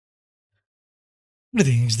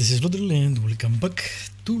Greetings, this is Vlodril and welcome back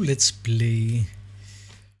to Let's Play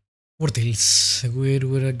Wartales, where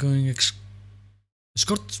we're going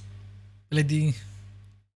escort a lady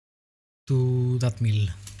to that mill.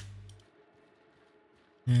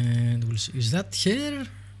 And we'll see, is that here?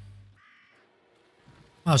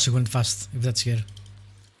 Oh, she went fast, if that's here.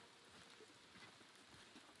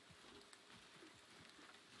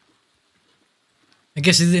 I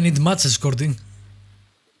guess it didn't need much escorting.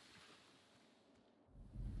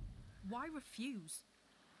 Why refuse?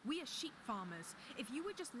 We are sheep farmers. If you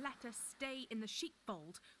would just let us stay in the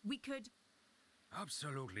sheepfold, we could...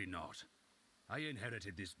 Absolutely not. I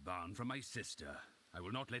inherited this barn from my sister. I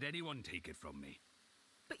will not let anyone take it from me.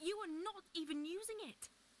 But you are not even using it.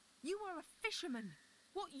 You are a fisherman.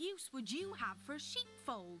 What use would you have for a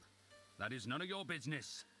sheepfold? That is none of your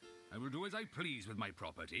business. I will do as I please with my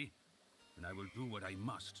property, and I will do what I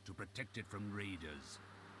must to protect it from raiders.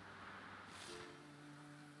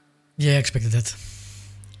 Yeah, I expected that.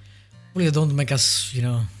 Hopefully don't make us, you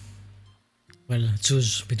know, well,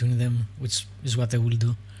 choose between them, which is what I will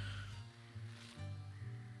do.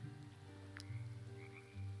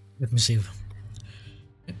 Let me save.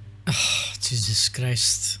 Oh, Jesus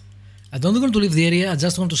Christ. I don't want to leave the area, I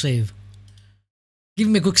just want to save. Give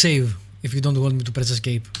me a quick save if you don't want me to press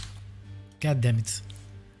escape. God damn it.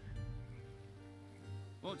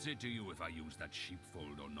 What's it to you if I use that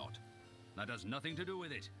sheepfold or not? That has nothing to do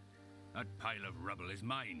with it. That pile of rubble is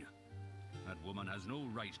mine. That woman has no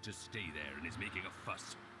right to stay there and is making a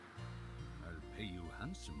fuss. I'll pay you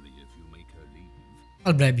handsomely if you make her leave.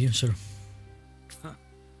 I'll bribe you, sir.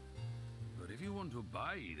 But if you want to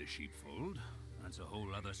buy the sheepfold, that's a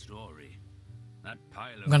whole other story. That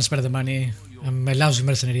pile of... I'm gonna spare the money. I'm a lousy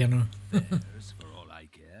mercenary, I know. theirs for all I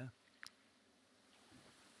care.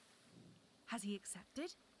 Has he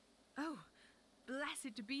accepted? Oh,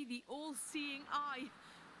 blessed be the all-seeing eye.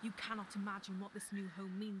 You cannot imagine what this new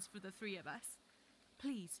home means for the three of us.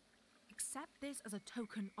 Please, accept this as a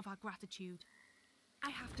token of our gratitude. I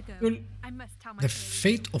have to go. Well, I must tell my the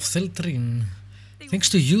fate of Theltrin. Thanks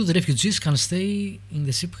to you, the refugees can stay in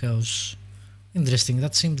the ship house. Interesting,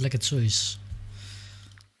 that seemed like a choice.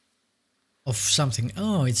 Of something.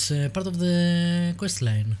 Oh, it's part of the quest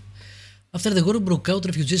line. After the war broke out,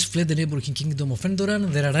 refugees fled the neighboring kingdom of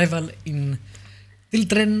Edoran. Their arrival in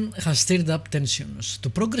Theltrin has stirred up tensions. To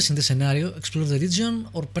progress in the scenario, explore the region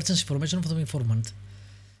or purchase information from the informant.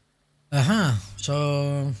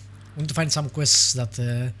 So we need to find some quests that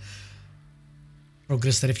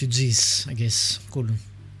progress the refugees, I guess. Cool.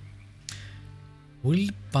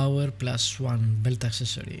 Willpower +1, belt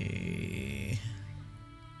accessory.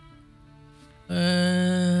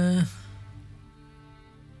 How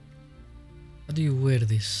do you wear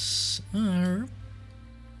this?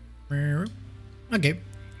 Okay,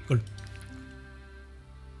 cool.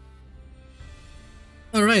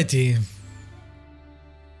 Alrighty.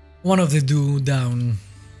 One of the two down.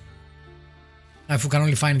 If we can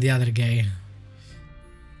only find the other guy.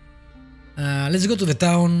 Let's go to the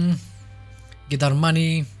town, get our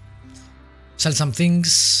money, sell some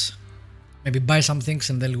things, maybe buy some things,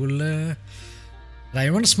 and then we'll try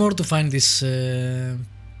once more to find this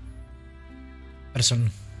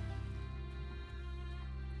person.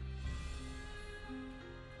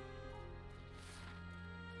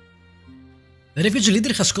 The refugee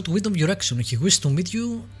leader has caught wind of your action. He wishes to meet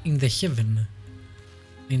you in the heaven.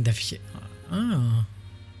 In the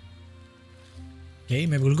okay,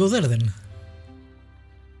 maybe we'll go there then.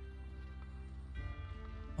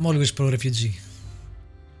 I'm always pro refugee.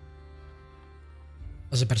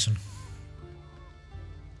 As a person.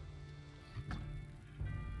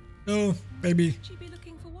 No, baby. Should you be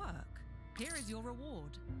looking for work? Here is your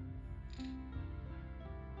reward.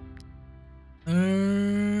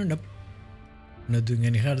 Nope. Not doing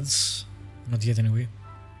any cards. Not yet anyway.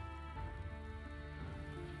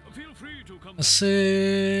 Feel free to come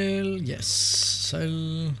Sell. Yes.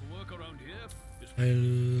 Sell. work around here.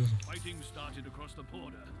 Sell. Fighting started across the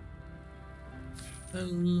border.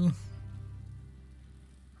 Sell.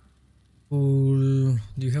 Cool.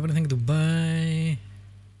 Do you have anything to buy?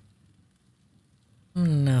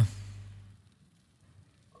 No.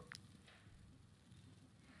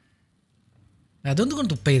 I don't want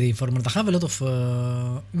to pay the informant. I have a lot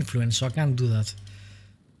of influence, so I can't do that.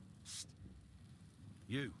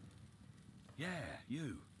 You. Yeah,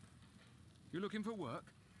 you. You looking for work?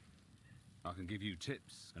 I can give you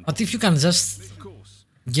tips. And But if you can just of course,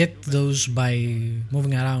 get those by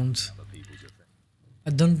moving around, other people's effect. I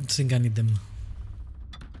don't think I need them.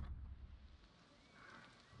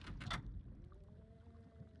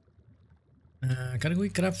 Can we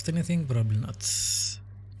craft anything? Probably not.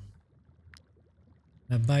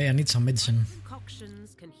 I need some medicine.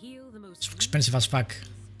 Concoctions can heal the most It's expensive as fuck.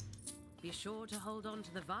 Be sure to hold on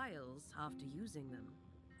to the vials after using them.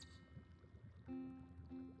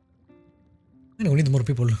 We need more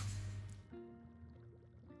people.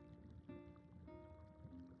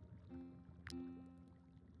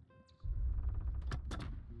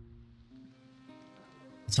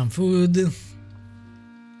 Some food.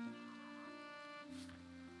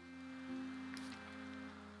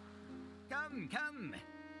 Come,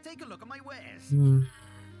 take a look at my wares.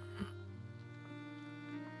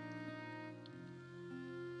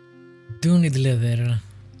 Do need leather.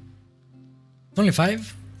 It's only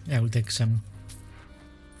 5? Yeah, I will take some.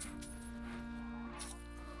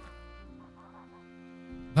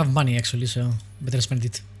 I have money actually, so better spend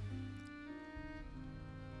it.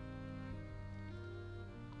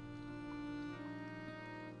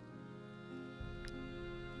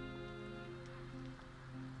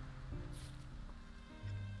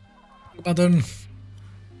 Button.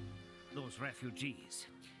 Those refugees.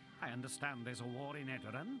 I understand there's a war in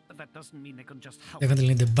Edoran, but that doesn't mean they can just help. Definitely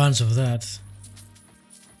need a bunch of that.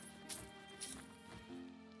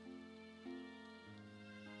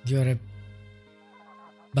 You're a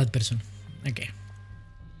bad person. Okay.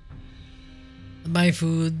 Buy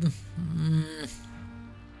food.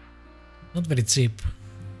 Not very cheap.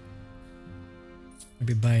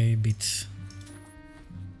 Maybe buy a bit.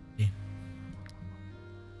 Yeah.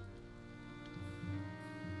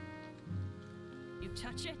 You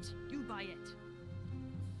touch it, you buy it.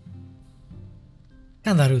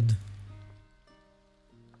 Kinda rude.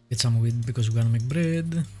 Get some wheat because we're gonna make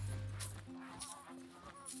bread.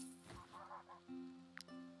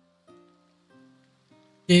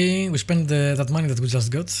 Okay, we spend that money that we just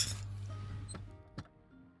got.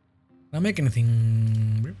 Not make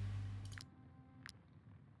anything.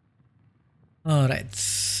 Alright.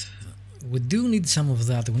 We do need some of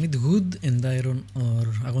that. We need wood and iron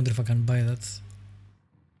ore. I wonder if I can buy that.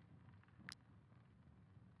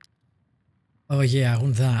 Oh yeah, I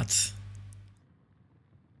want that.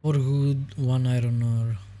 4 wood, 1 iron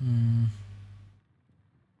ore.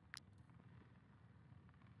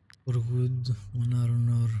 4 wood, 1 iron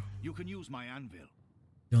ore. You can use my anvil.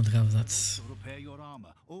 Don't have that. To repair your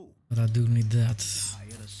armor. Oh, But I do need that.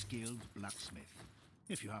 hire a skilled blacksmith,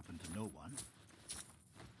 if you happen to know one.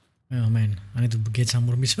 Oh man, I need to get some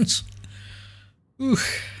more missions. Ooh.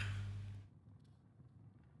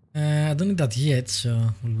 I don't need that yet,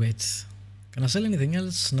 so we'll wait. Can I sell anything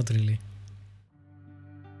else? Not really.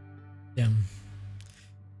 Yeah.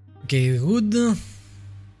 Okay, wood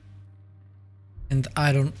and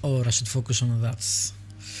iron ore. I should focus on that.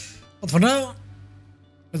 But for now,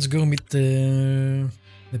 let's go meet the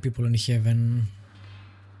people in heaven.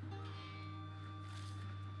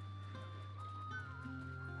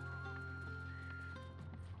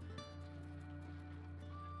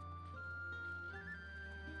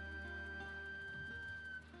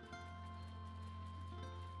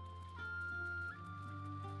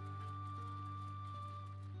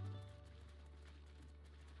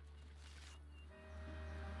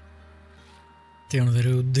 Stay on the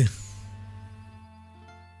road.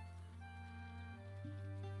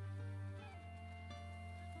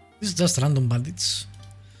 This is just random bandits.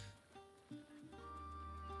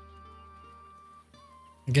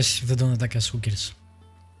 I guess if they don't attack us, who cares?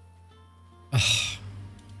 Ah,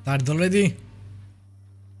 tired already?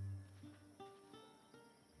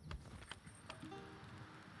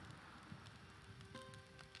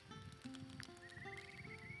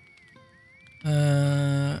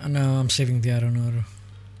 No, I'm saving the iron ore.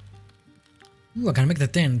 Ooh, I can make the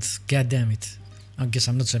tent. God damn it. I guess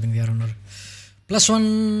I'm not saving the iron ore.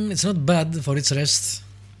 +1, it's not bad for its rest.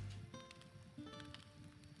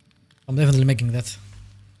 I'm definitely making that.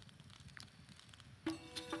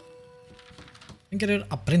 Tinkerer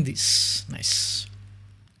apprentice. Nice.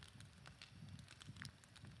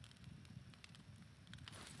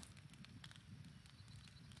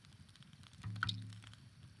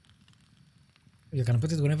 You can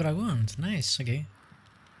put it whenever I want. Nice, okay.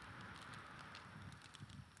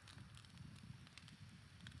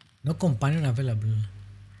 No companion available.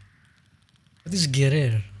 What is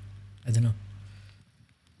Guerrer? I don't know.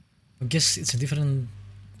 I guess it's a different...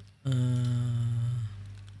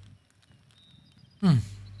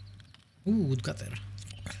 Ooh, woodcutter.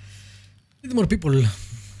 Need more people.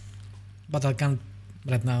 But I can't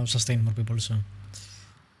right now sustain more people, so...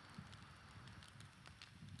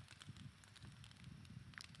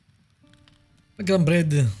 Gram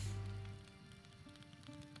bread.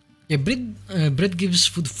 Yeah, bread gives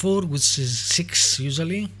food 4, which is 6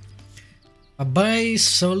 usually. I buy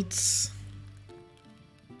salt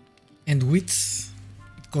and wheat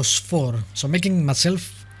costs 4. So making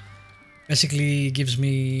myself basically gives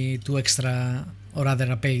me 2 extra, or rather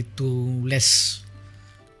I pay 2 less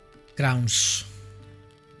crowns.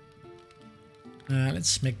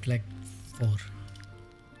 Let's make like 4.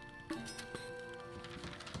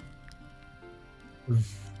 Cool.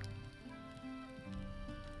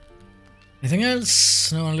 Anything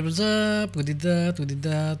else? No one levels up. We did that. We did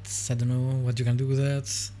that. I don't know what you can do with that.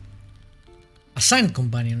 Assign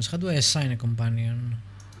companions. How do I assign a companion?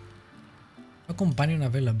 A companion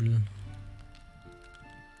available.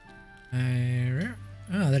 There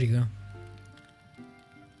you go.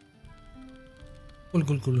 Cool,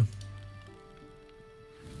 cool, cool.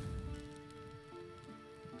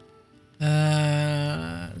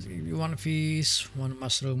 One fish, one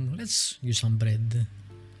mushroom. Let's use some bread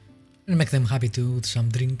and make them happy too with some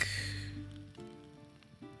drink.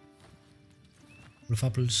 Full of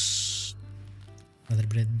apples. Another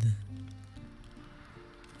bread.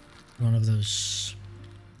 One of those.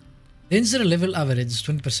 Danger level average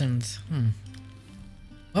 20%.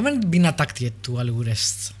 I haven't been attacked yet while we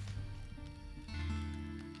rest.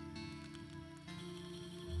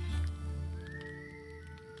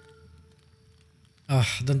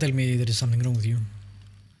 Don't tell me there is something wrong with you.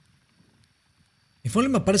 If only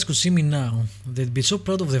my parents could see me now, they'd be so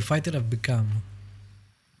proud of the fighter I've become.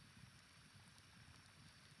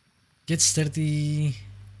 Gets 30...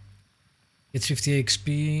 Gets 50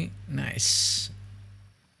 XP. Nice.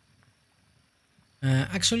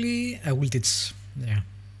 Actually, I will teach. Yeah.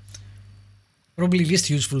 Probably least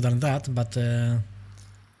useful than that, but I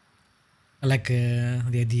like the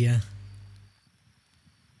idea.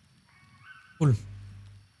 Cool.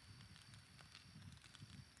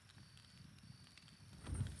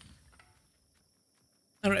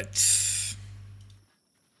 Alright.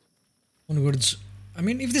 Onwards. I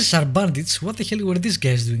mean, if these are bandits, what the hell were these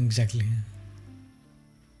guys doing exactly?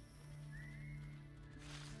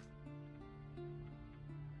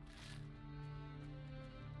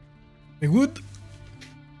 We would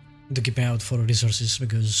need to keep an eye out for resources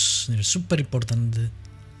because they're super important.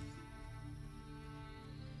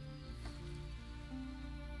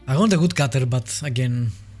 I want a good cutter, but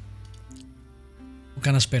again, who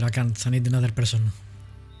can I spare? I can't. I need another person.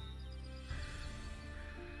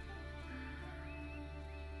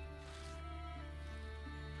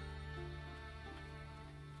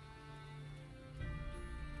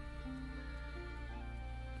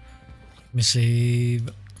 Let me save.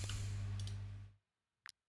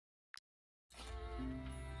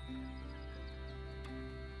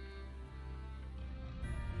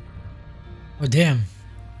 Oh damn.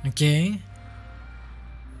 Okay.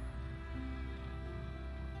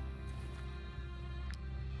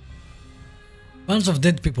 Bunch of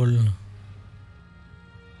dead people.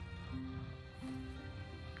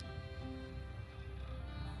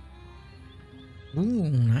 Ooh,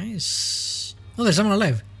 nice. Oh, there's someone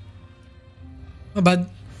alive. Not bad.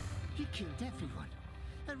 He killed everyone.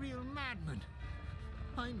 A real madman.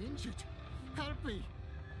 I'm injured. Help me.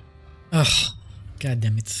 Ugh. God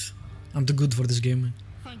damn it. I'm too good for this game.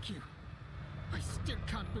 Thank you. I still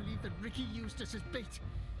can't believe that Ricky used us as bait.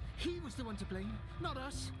 He was the one to blame, not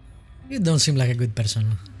us. You don't seem like a good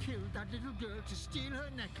person. Killed that little girl to steal her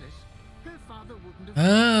necklace. Her father wouldn't have.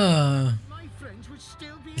 Ah, My friends would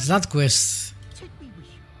still be. it's that quest. Take me with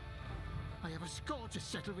you. I have a score to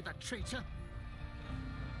settle with that traitor.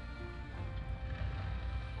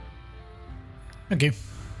 Okay.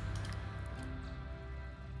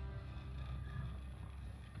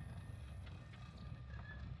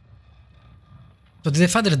 So did the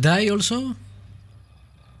father die also?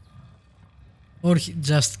 Or he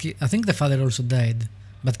just I think the father also died,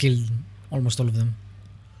 but killed almost all of them.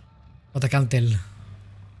 But I can't tell.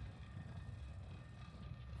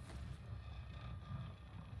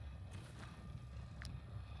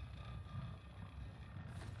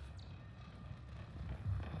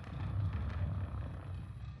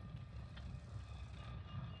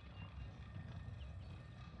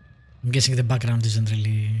 I'm guessing the background isn't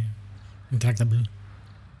really interactable.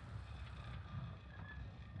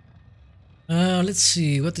 Let's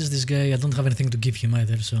see, what is this guy? I don't have anything to give him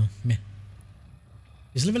either, so meh.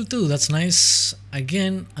 He's level 2, that's nice.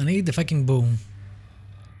 Again, I need the fucking bow.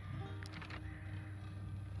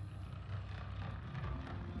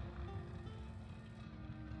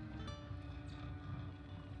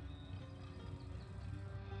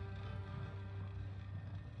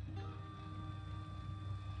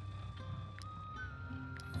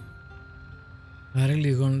 I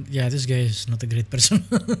really want. Yeah, this guy is not a great person.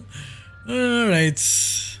 Alright.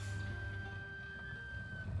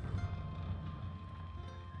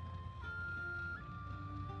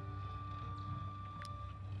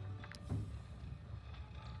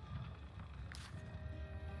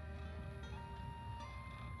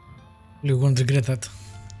 You won't regret that.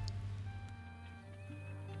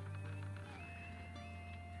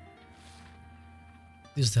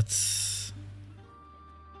 Is that?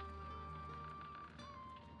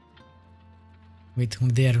 Wait, who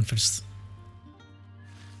the iron first?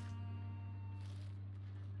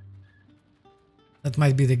 That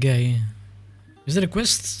might be the guy. Is there a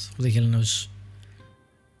quest? Who the hell knows?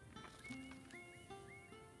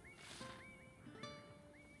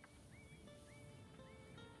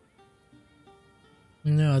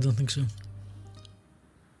 No, I don't think so.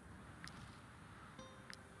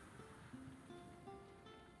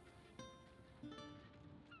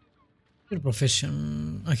 Your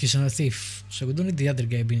profession. Oh, he's a thief, so we don't need the other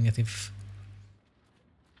guy being a thief.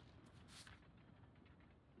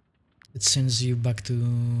 It sends you back to...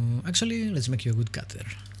 Actually, let's make you a good cutter.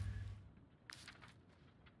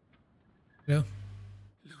 Hello?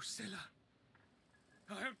 Lucilla,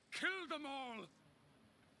 I have killed them all.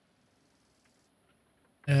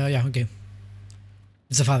 Yeah, okay.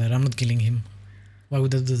 It's a father, I'm not killing him. Why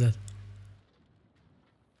would I do that?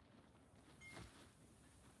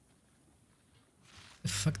 The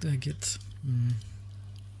fuck do I get?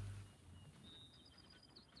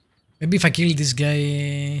 Maybe if I kill this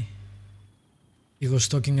guy he was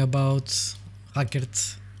talking about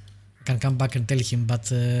Hackert, I can come back and tell him,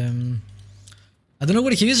 but I don't know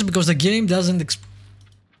where he is because the game doesn't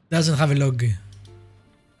have a log.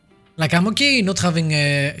 Like, I'm okay not having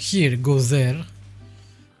here go there,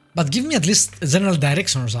 but give me at least a general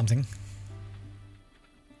direction or something.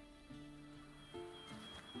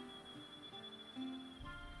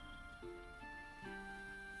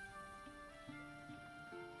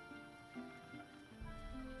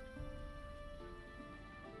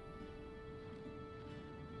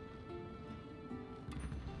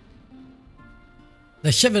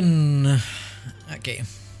 The heaven. Okay.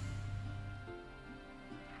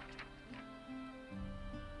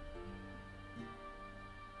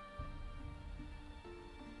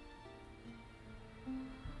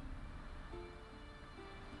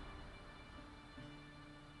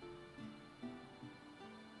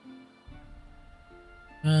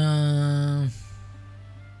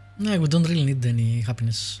 No, we don't really need any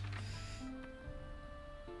happiness.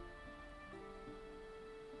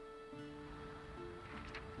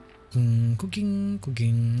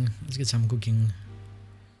 Cooking. Let's get some cooking.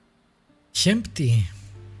 Hemp tea.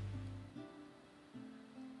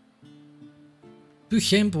 2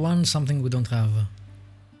 hemp, 1 something we don't have.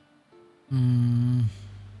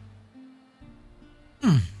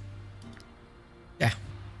 Yeah,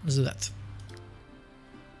 let's do that.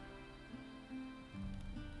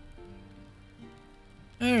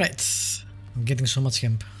 Alright, I'm getting so much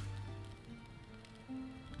hemp.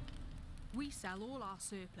 We sell all our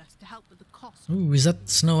surplus to help with the cost. Ooh, is that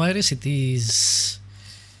snow iris? It is.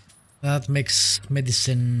 That makes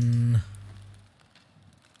medicine.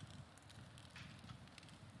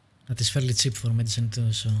 That is fairly cheap for medicine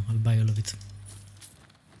too, so I'll buy all of it.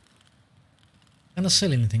 Can I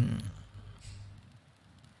sell anything?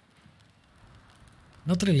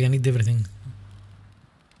 Not really, I need everything.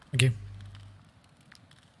 Okay.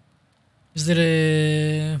 Is there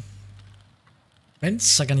a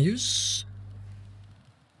fence I can use?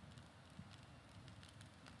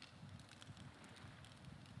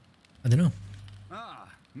 I don't know. Ah,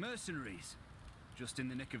 mercenaries. Just in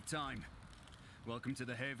the nick of time. Welcome to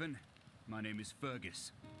the Haven. My name is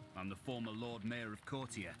Fergus. I'm the former Lord Mayor of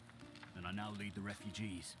Courtier, and I now lead the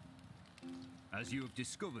refugees. As you have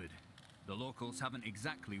discovered, the locals haven't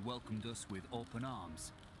exactly welcomed us with open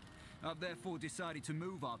arms. I've therefore decided to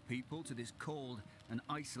move our people to this cold and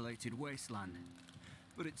isolated wasteland.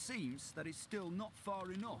 But it seems that it's still not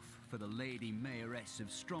far enough for the Lady Mayoress of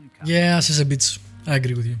Stromkamp. Yeah, she's a bitch. I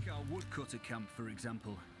agree with you. Take our woodcutter camp, for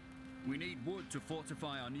example. We need wood to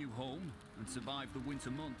fortify our new home and survive the winter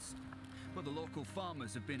months. But the local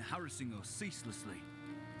farmers have been harassing us ceaselessly.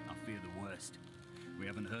 I fear the worst. We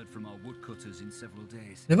haven't heard from our woodcutters in several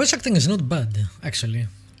days. The voice acting is not bad, actually,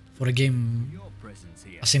 for a game Your presence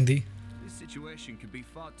here. as indie. This situation could be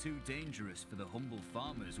far too dangerous for the humble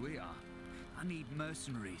farmers we are. I need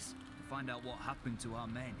mercenaries to find out what happened to our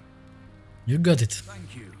men. You got it.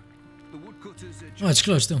 Thank you. The woodcutters are Oh, it's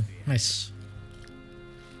close too. Nice.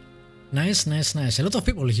 Nice. A lot of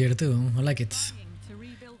people here too. I like it.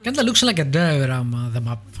 Kinda looks like a diorama, the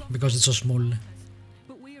map, because it's so small.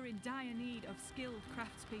 But we are in dire need of skilled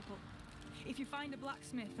craftspeople. If you find a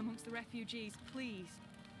blacksmith amongst the refugees, please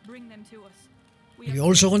bring them to us. You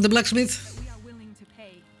also want the blacksmith? We are willing to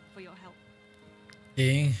pay for your help.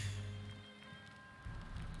 Okay.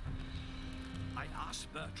 I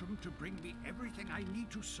asked Bertram to bring me everything I need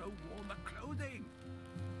to sew warmer clothing.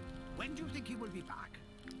 When do you think he will be back?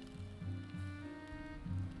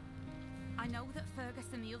 I know that Fergus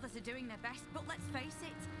and the others are doing their best, but let's face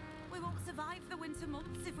it, we won't survive the winter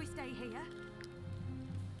months if we stay here.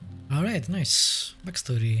 Alright, nice.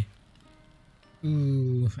 Backstory.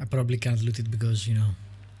 Ooh, I probably can't loot it because, you know.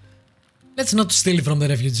 Let's not steal from the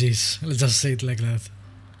refugees. Let's just say it like that.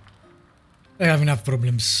 I have enough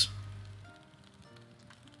problems.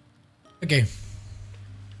 Okay.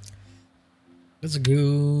 Let's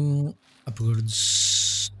go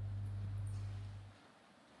upwards.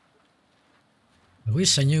 I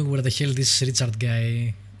wish I knew where the hell this Richard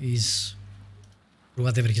guy is. Or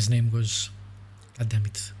whatever his name was. God damn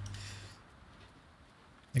it.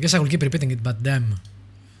 I guess I will keep repeating it, but damn.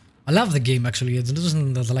 I love the game actually, it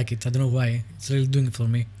doesn't that I like it, I don't know why. It's really doing it for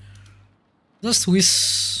me. Just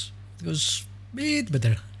wish it was a bit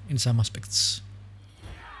better in some aspects.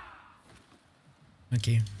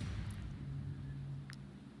 Okay.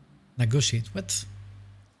 Negotiate, what?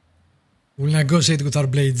 We'll negotiate with our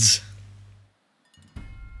blades.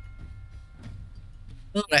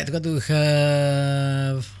 Alright, what do we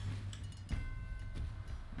have?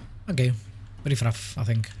 Okay, pretty rough, I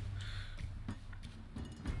think.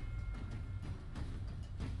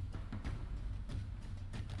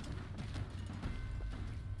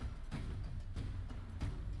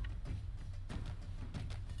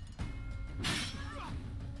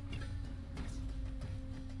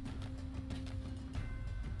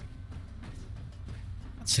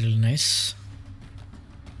 That's really nice.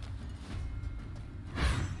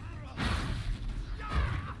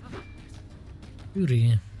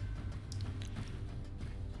 Fury.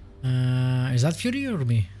 Is that Fury or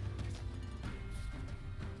me?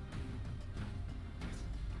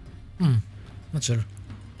 Not sure.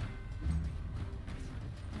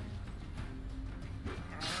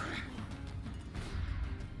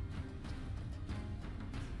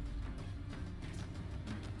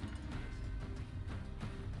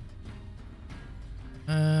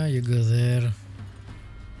 You go there.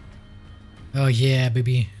 Oh yeah,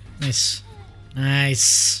 baby. Nice.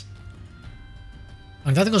 Nice.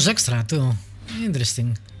 And that goes extra too.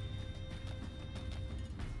 Interesting.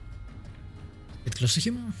 Get close to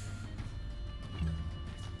him.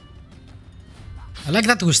 I like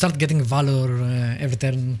that we start getting valor every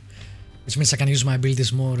turn, which means I can use my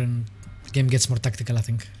abilities more and the game gets more tactical, I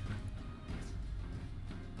think.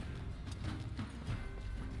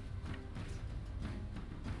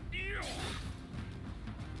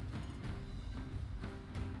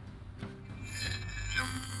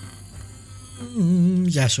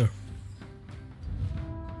 Yeah, sure.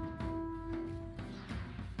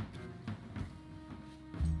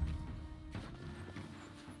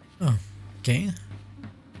 Oh, okay.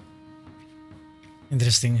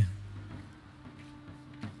 Interesting.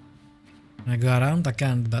 When I go around, I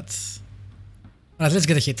can't, but... Alright, let's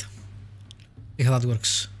get a hit. See how that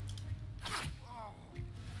works.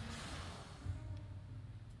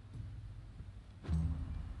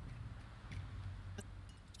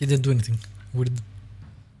 He didn't do anything. Weird.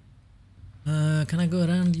 Can I go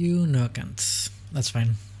around you? No, I can't. That's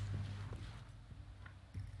fine.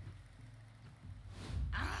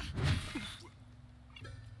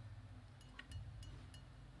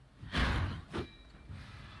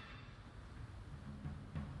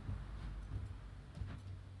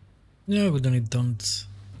 No, we don't need taunts.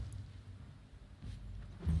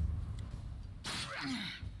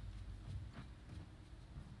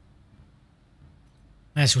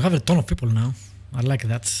 Nice, we have a ton of people now. I like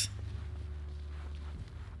that.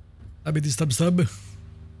 Stab.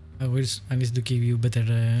 I wish I need to give you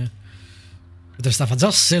better stuff. I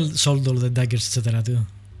just sold all the daggers, etc. too.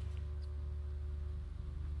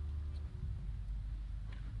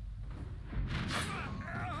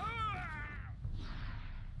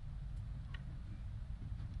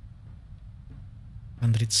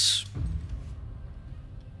 Hundreds.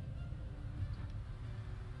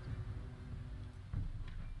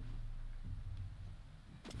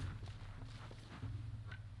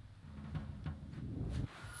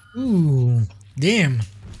 Ooh, damn.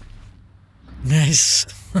 Nice.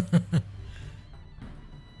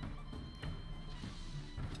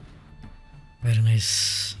 Very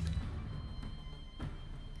nice.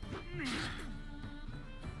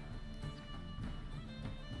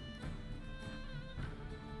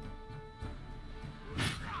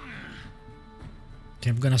 Okay,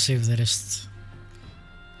 I'm gonna save the rest.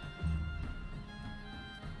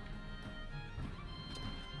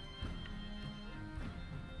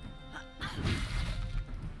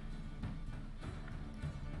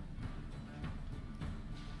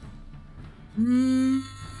 You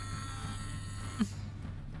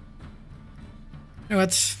know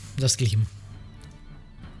what? Just kill him.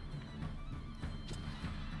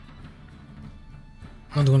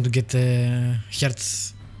 Don't want to get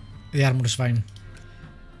hurt. The armor is fine.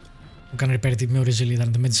 You can repair it more easily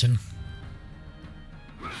than the medicine.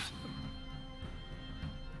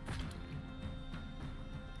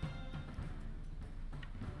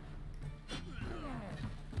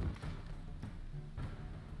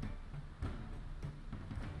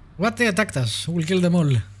 What, they attacked us? We'll kill them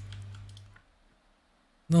all.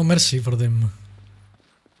 No mercy for them.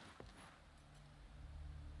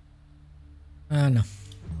 No.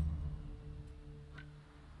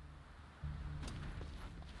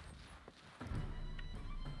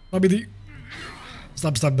 Stabby.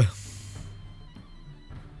 Stab, stab.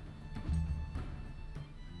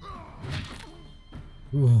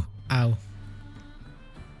 Ooh, ow.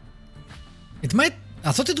 It might...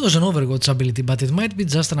 I thought it was an Overwatch ability, but it might be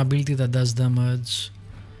just an ability that does damage.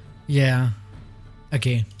 Yeah.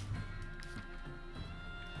 Okay.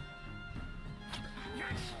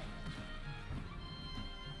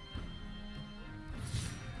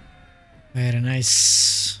 Very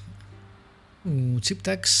nice. Ooh, chip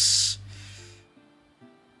tax.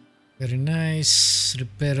 Very nice.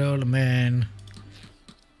 Repair all, man.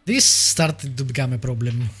 This started to become a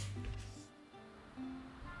problem.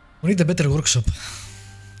 We need a better workshop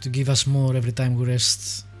to give us more every time we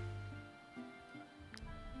rest.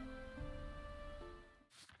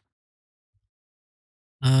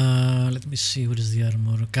 Let me see, what is the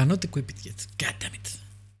armor? Cannot equip it yet. God damn it.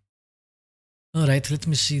 Alright, let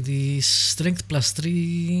me see the strength plus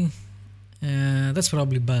 3. That's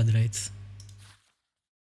probably bad, right?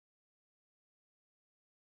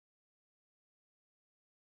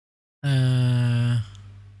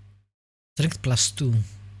 Strength plus 2.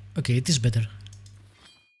 Okay, it is better.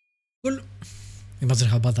 Cool. Imagine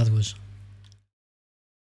how bad that was.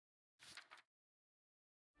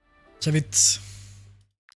 Save it.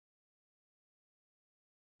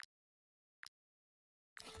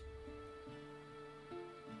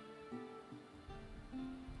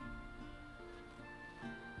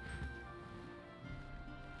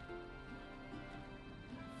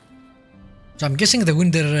 So I'm guessing the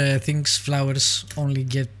winter things, flowers, only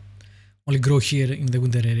grow here in the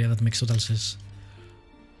winter area. That makes total sense.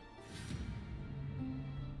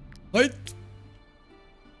 Right.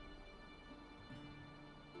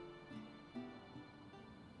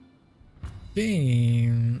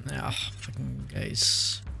 Okay. Fucking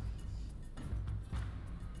guys.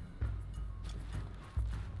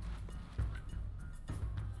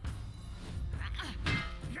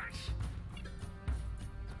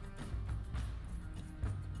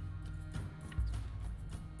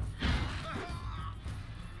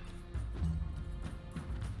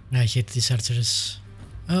 I hate these archers.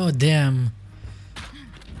 Oh damn.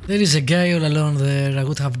 There is a guy all alone there. I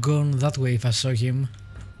would have gone that way if I saw him.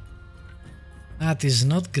 That is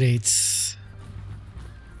not great.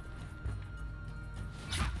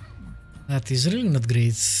 That is really not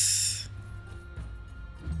great.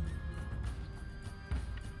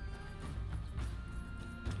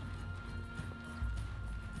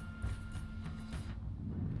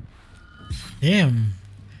 Damn.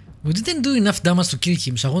 We didn't do enough damage to kill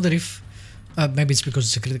him, so I wonder if... maybe it's because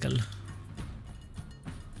it's a critical.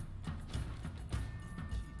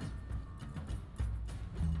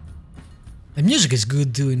 The music is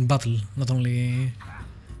good too in battle, not only...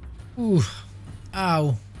 Ooh.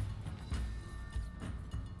 Ow.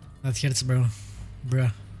 That hurts, bro.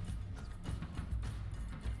 Bruh.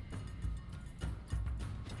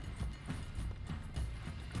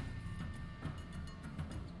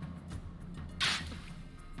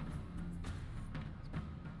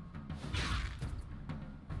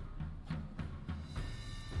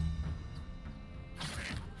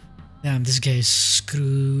 Damn, this guy is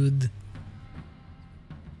screwed.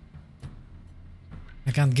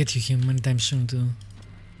 I can't get to him anytime soon too.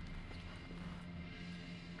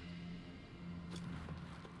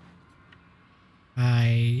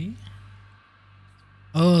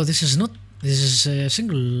 Oh, this is not... This is a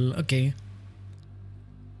single... Okay.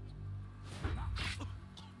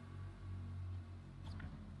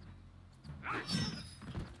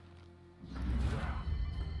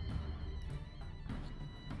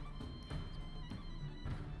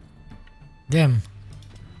 Damn.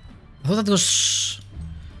 I thought that was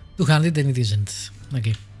two-handed and it isn't.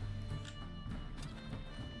 Okay.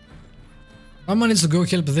 Someone needs to go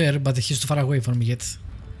help there, but he's too far away from me yet.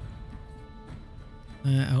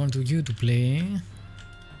 I want you to play.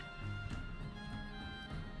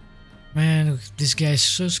 Man, this guy is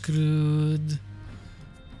so screwed.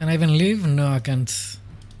 Can I even leave? No, I can't.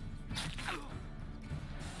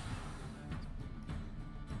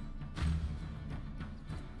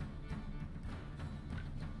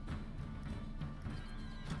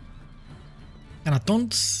 Can I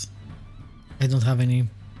taunt? I don't have any.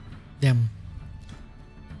 Damn.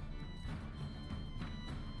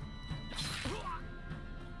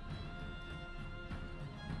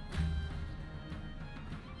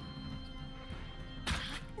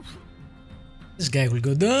 This guy will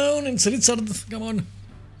go down and it's Richard. Come on.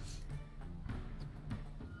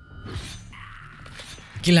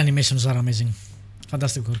 Kill animations are amazing.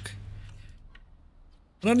 Fantastic work.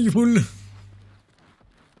 Run, you fool!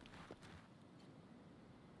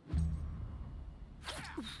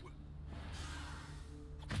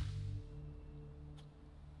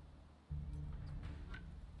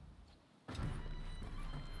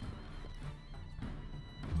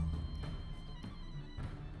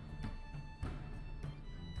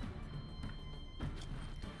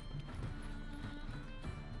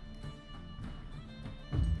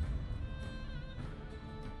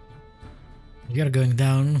 You're going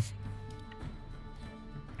down.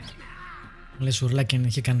 Unless you're lucky and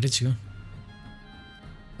he can reach you.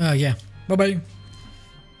 Oh yeah. Bye bye.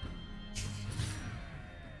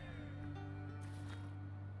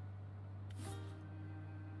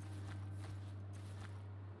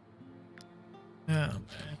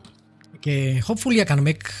 Okay, hopefully I can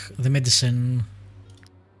make the medicine.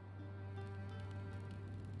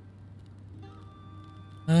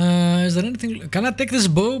 Is there anything? Can I take this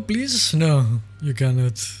bow, please? No, you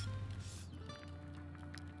cannot.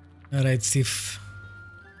 Alright, Steve.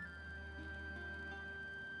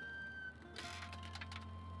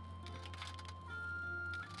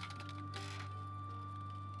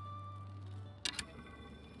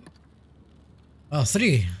 Oh,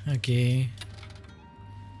 3. Okay.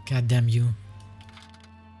 God damn you.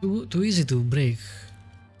 Too easy to break.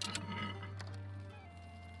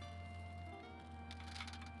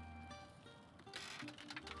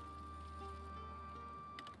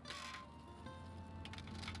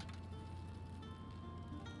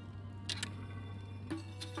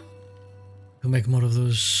 To make more of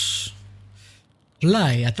those.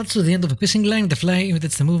 Fly. Attached to the end of a fishing line, the fly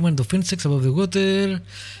imitates the movement of insects above the water.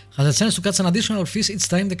 Has a chance to catch an additional fish each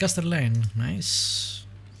time the caster line. Nice.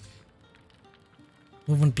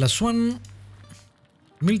 Movement +1.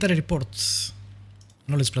 Military reports.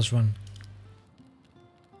 Knowledge +1.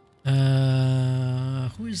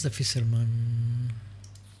 Who is the fisherman?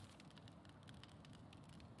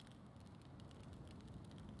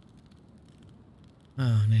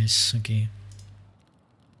 Oh, nice. Okay.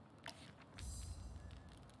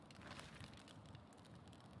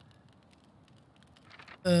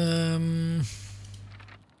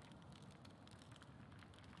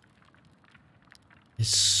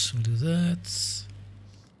 Yes, we'll do that.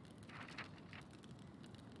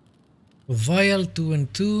 Vial 2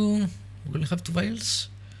 and 2. We'll have 2 vials.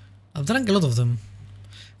 I've drank a lot of them.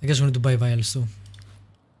 I guess we need to buy vials too.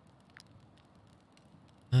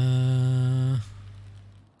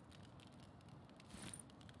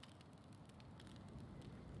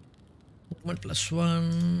 Movement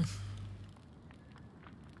 +1.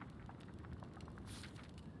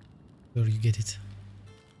 Where you get it?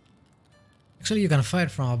 Actually, you can fire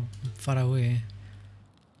from far away.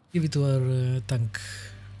 Give it to our tank.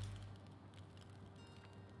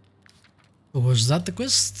 Was that the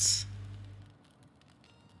quest?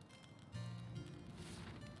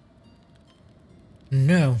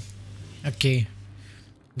 No. Okay.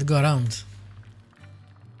 Let's go around. Is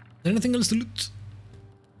there anything else to loot?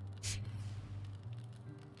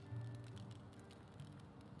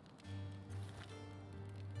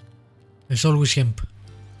 There's always hemp.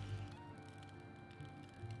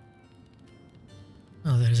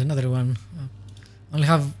 Oh, there is another one. I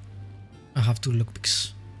have 2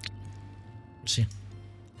 lockpicks. Let's see.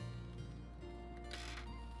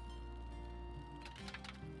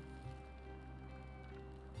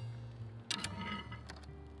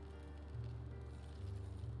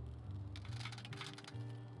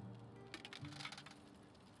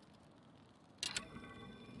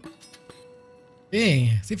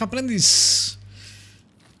 Hey, thief apprentice.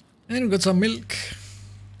 And we got some milk.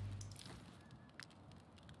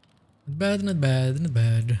 Not bad, not bad, not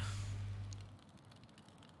bad.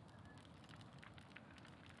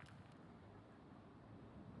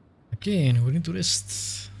 Okay, and we need to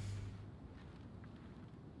rest.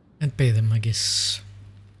 And pay them, I guess.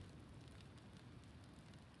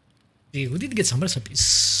 Okay, we did get some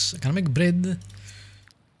recipes. I can make bread.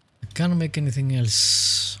 I can't make anything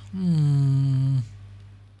else.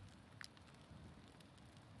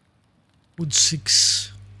 Wood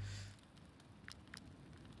 6.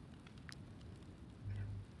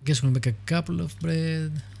 Guess we'll make a couple of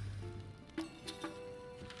bread.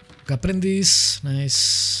 Apprentice,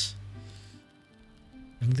 nice.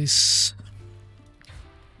 And this.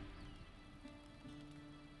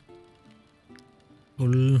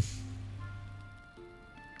 Cool.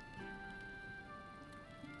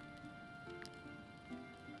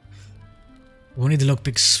 We need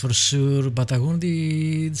lockpicks for sure, but I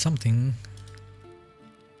wanted something.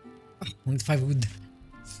 I need 5 wood.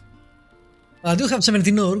 I do have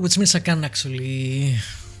 17 ore, which means I can actually...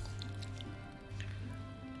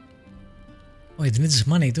 Oh, it needs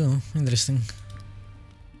money too. Interesting.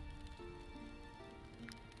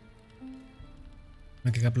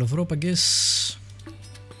 Make a couple of rope, I guess.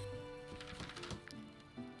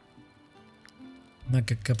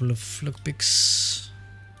 Make a couple of lockpicks.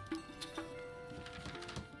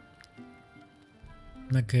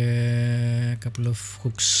 Make a couple of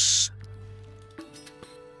hooks.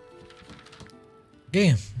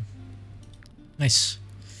 Okay. Nice.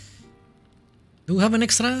 Do we have an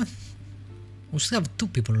extra? We still have 2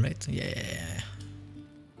 people, right? Yeah.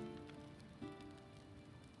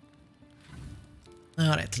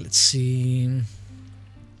 Alright, let's see.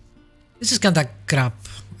 This is kinda crap.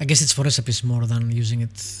 I guess it's for recipes more than using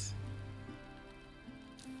it.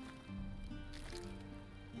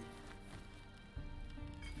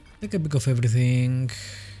 Take a bit of everything.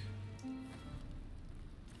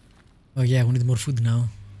 Oh yeah, we need more food now.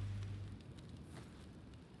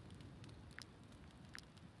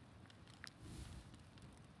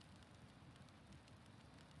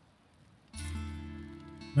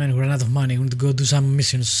 Man, we ran out of money. We need to go do some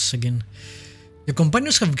missions again. Your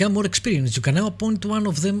companions have become more experienced. You can now appoint one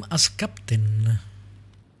of them as captain.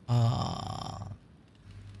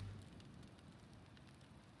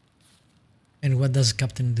 And what does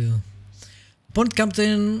captain do? Appoint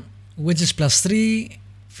captain, wages +3,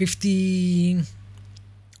 50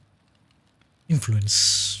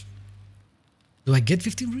 influence. Do I get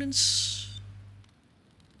 50 influence?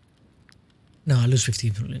 No, I lose 50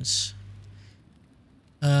 influence.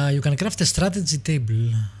 You can craft a strategy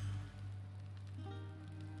table.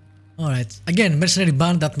 Alright, again, mercenary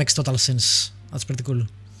band, that makes total sense. That's pretty cool.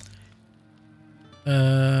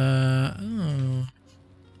 Oh.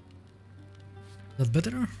 Is that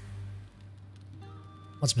better?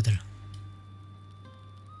 What's better?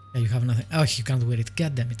 Yeah, you have nothing. Oh, you can't wear it.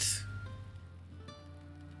 God damn it.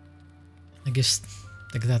 I guess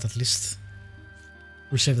take that at least.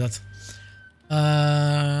 We'll save that.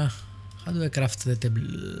 How do I craft the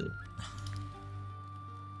table?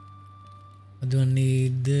 What do I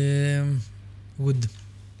need? Wood.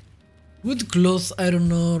 Wood, cloth,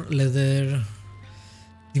 iron ore, leather.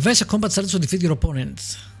 Devise a combat strategy to defeat your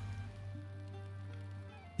opponent.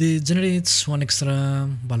 It generates 1 extra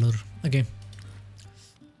valor. Okay.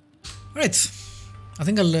 Alright. I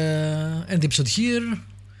think I'll end the episode here.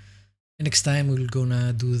 And next time we're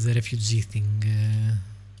gonna do the refugee thing.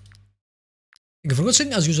 Thank you for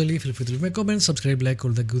watching. As usual, feel free to leave me a comment, subscribe, like,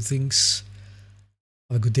 all the good things.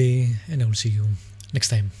 Have a good day, and I will see you next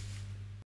time.